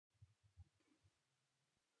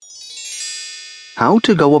How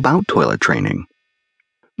to go about toilet training.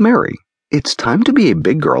 Mary, it's time to be a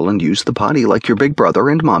big girl and use the potty like your big brother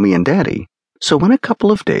and mommy and daddy. So in a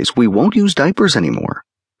couple of days we won't use diapers anymore.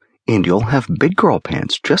 And you'll have big girl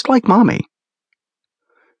pants just like mommy.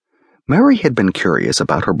 Mary had been curious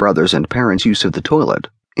about her brother's and parents' use of the toilet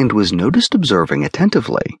and was noticed observing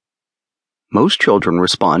attentively. Most children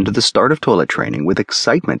respond to the start of toilet training with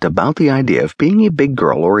excitement about the idea of being a big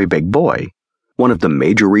girl or a big boy. One of the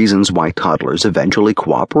major reasons why toddlers eventually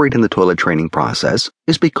cooperate in the toilet training process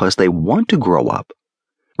is because they want to grow up.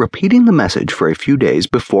 Repeating the message for a few days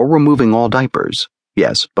before removing all diapers,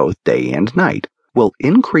 yes, both day and night, will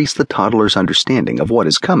increase the toddler's understanding of what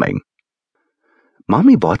is coming.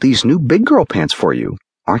 Mommy bought these new big girl pants for you.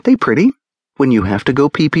 Aren't they pretty? When you have to go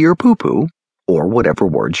pee-pee or poo-poo, or whatever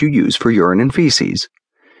words you use for urine and feces,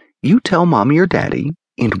 you tell mommy or daddy,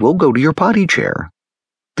 and we'll go to your potty chair.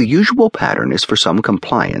 The usual pattern is for some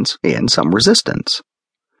compliance and some resistance.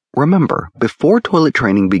 Remember, before toilet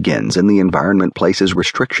training begins and the environment places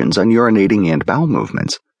restrictions on urinating and bowel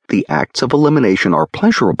movements, the acts of elimination are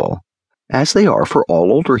pleasurable, as they are for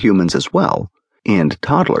all older humans as well, and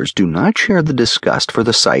toddlers do not share the disgust for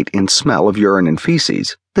the sight and smell of urine and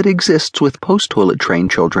feces that exists with post-toilet trained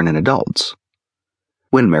children and adults.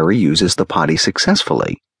 When Mary uses the potty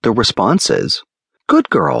successfully, the response is, "Good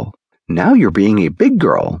girl. Now you're being a big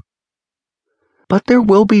girl." But there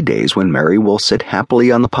will be days when Mary will sit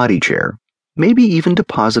happily on the potty chair, maybe even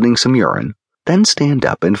depositing some urine, then stand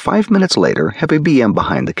up and 5 minutes later have a BM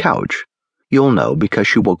behind the couch. You'll know because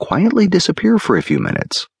she will quietly disappear for a few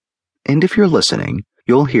minutes. And if you're listening,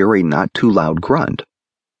 you'll hear a not too loud grunt.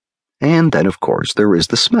 And then, of course, there is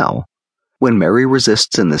the smell. When Mary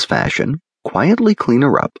resists in this fashion, quietly clean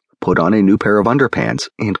her up, put on a new pair of underpants,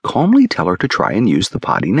 and calmly tell her to try and use the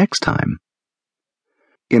potty next time.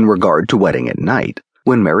 In regard to wetting at night,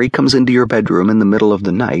 when Mary comes into your bedroom in the middle of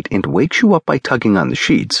the night and wakes you up by tugging on the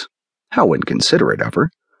sheets, how inconsiderate of her,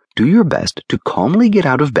 do your best to calmly get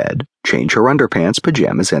out of bed, change her underpants,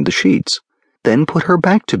 pajamas, and the sheets, then put her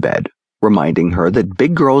back to bed, reminding her that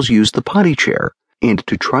big girls use the potty chair and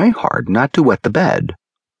to try hard not to wet the bed.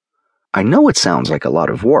 I know it sounds like a lot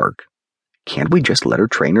of work. Can't we just let her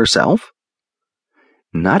train herself?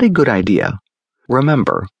 Not a good idea.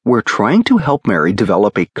 Remember, we're trying to help Mary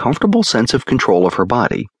develop a comfortable sense of control of her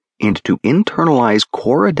body and to internalize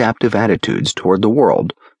core adaptive attitudes toward the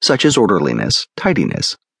world, such as orderliness,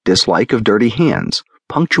 tidiness, dislike of dirty hands,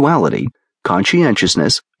 punctuality,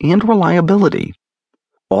 conscientiousness, and reliability.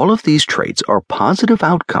 All of these traits are positive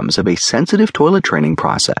outcomes of a sensitive toilet training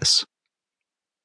process.